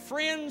buried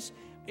friends.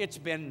 It's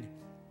been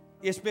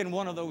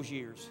one of those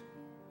years.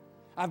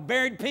 I've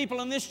buried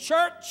people in this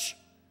church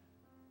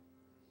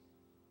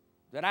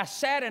that I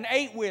sat and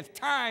ate with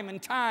time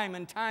and time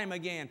and time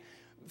again.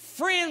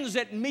 friends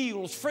at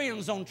meals,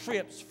 friends on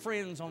trips,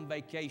 friends on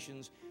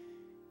vacations,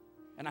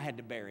 and I had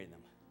to bury them.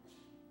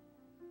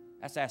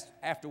 That's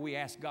after we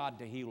asked God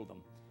to heal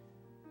them.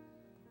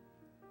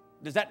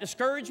 Does that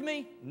discourage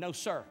me? No,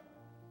 sir.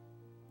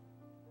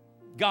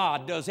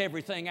 God does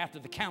everything after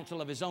the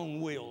counsel of His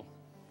own will.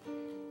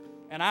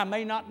 And I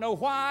may not know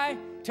why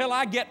till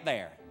I get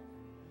there.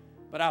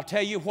 But I'll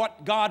tell you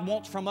what God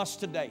wants from us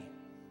today.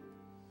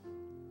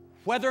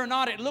 Whether or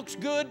not it looks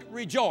good,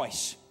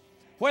 rejoice.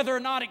 Whether or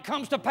not it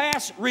comes to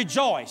pass,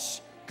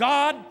 rejoice.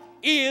 God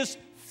is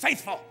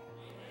faithful.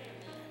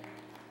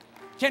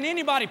 Can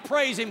anybody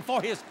praise Him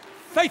for His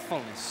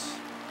faithfulness?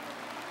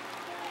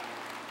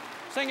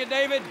 Sing it,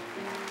 David.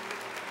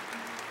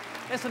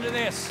 Listen to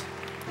this.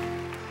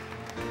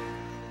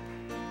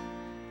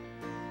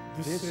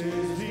 This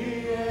is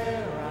the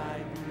air I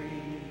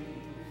breathe.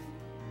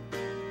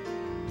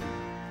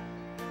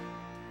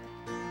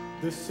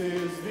 This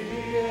is the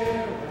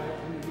air I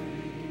breathe.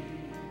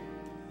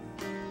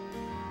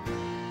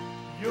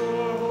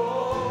 Your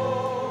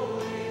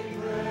holy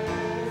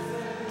presence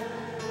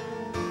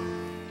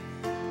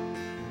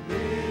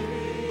living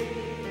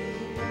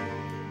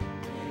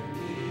in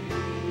me.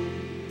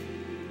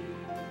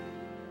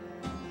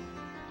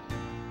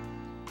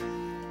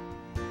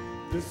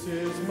 This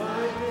is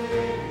my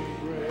daily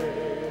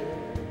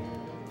bread.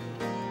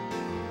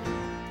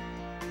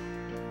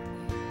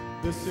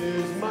 This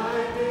is my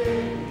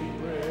daily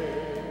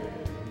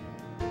bread.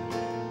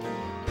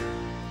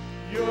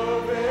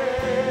 Your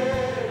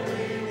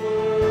very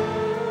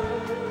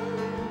word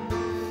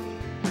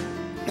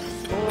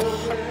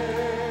spoken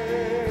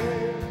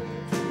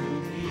to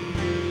me,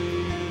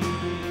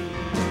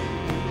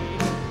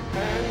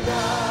 and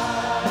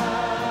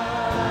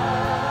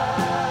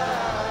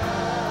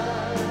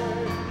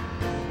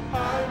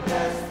I'm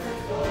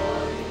desperate for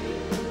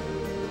you.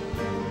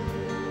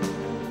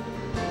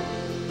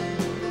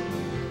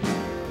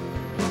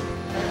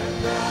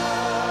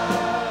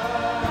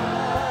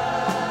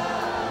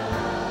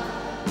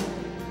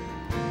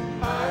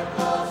 I'm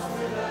lost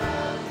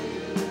without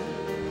you.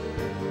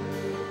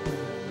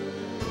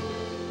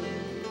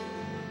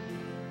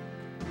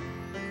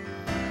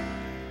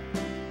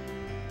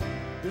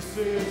 This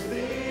is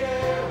the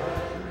air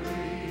I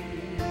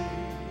breathe.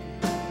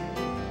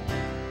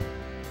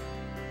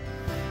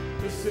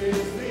 This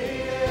is the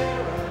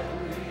air I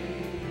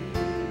breathe.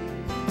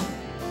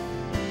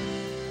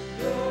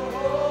 Your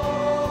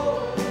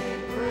holy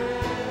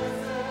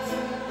presence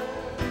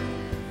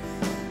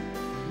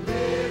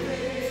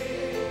living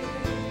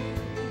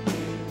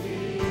in me.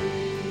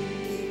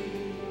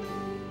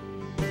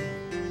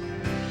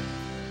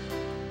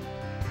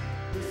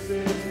 This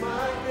is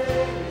my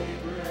daily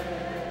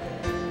bread.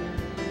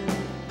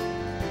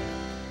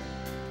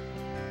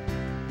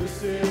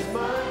 This is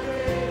my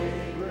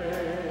daily bread.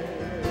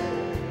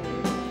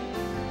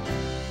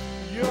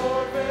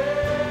 Your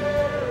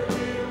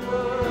very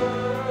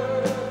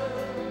word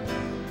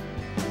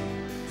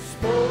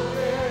spoken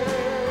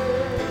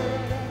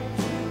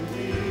to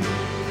me,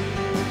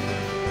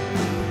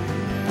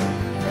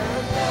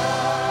 and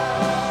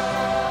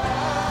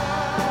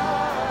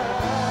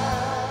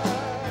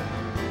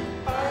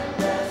I'm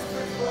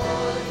desperate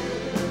for you.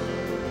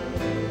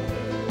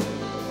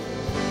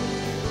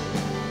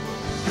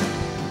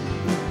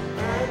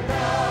 And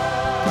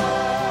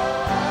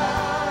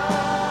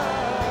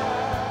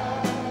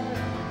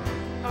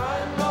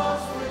I'm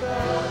lost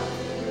without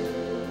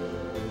you.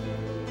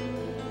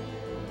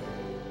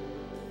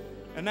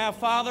 And now,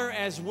 Father,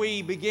 as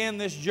we begin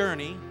this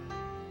journey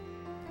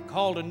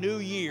called a new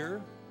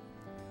year,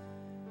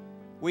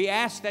 we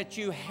ask that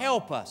you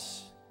help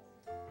us.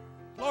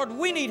 Lord,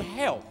 we need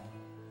help.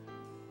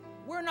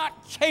 We're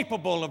not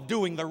capable of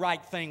doing the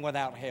right thing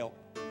without help.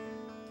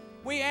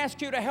 We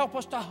ask you to help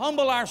us to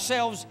humble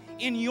ourselves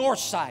in your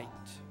sight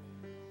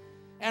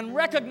and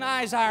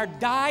recognize our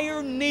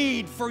dire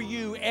need for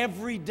you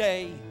every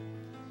day.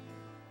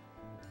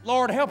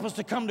 Lord, help us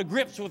to come to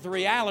grips with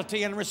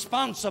reality and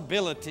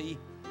responsibility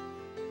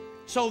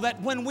so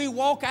that when we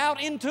walk out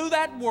into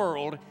that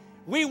world,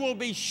 we will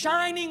be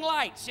shining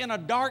lights in a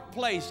dark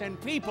place and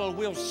people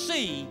will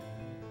see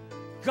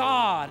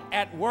God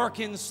at work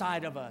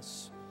inside of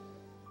us.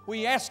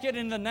 We ask it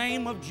in the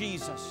name of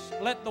Jesus.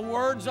 Let the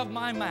words of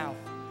my mouth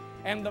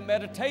and the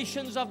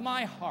meditations of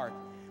my heart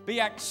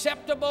be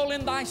acceptable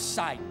in thy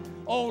sight.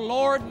 O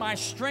Lord, my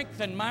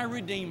strength and my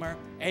Redeemer.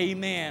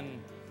 Amen.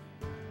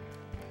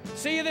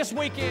 See you this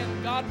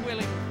weekend, God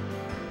willing.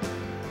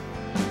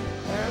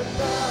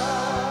 And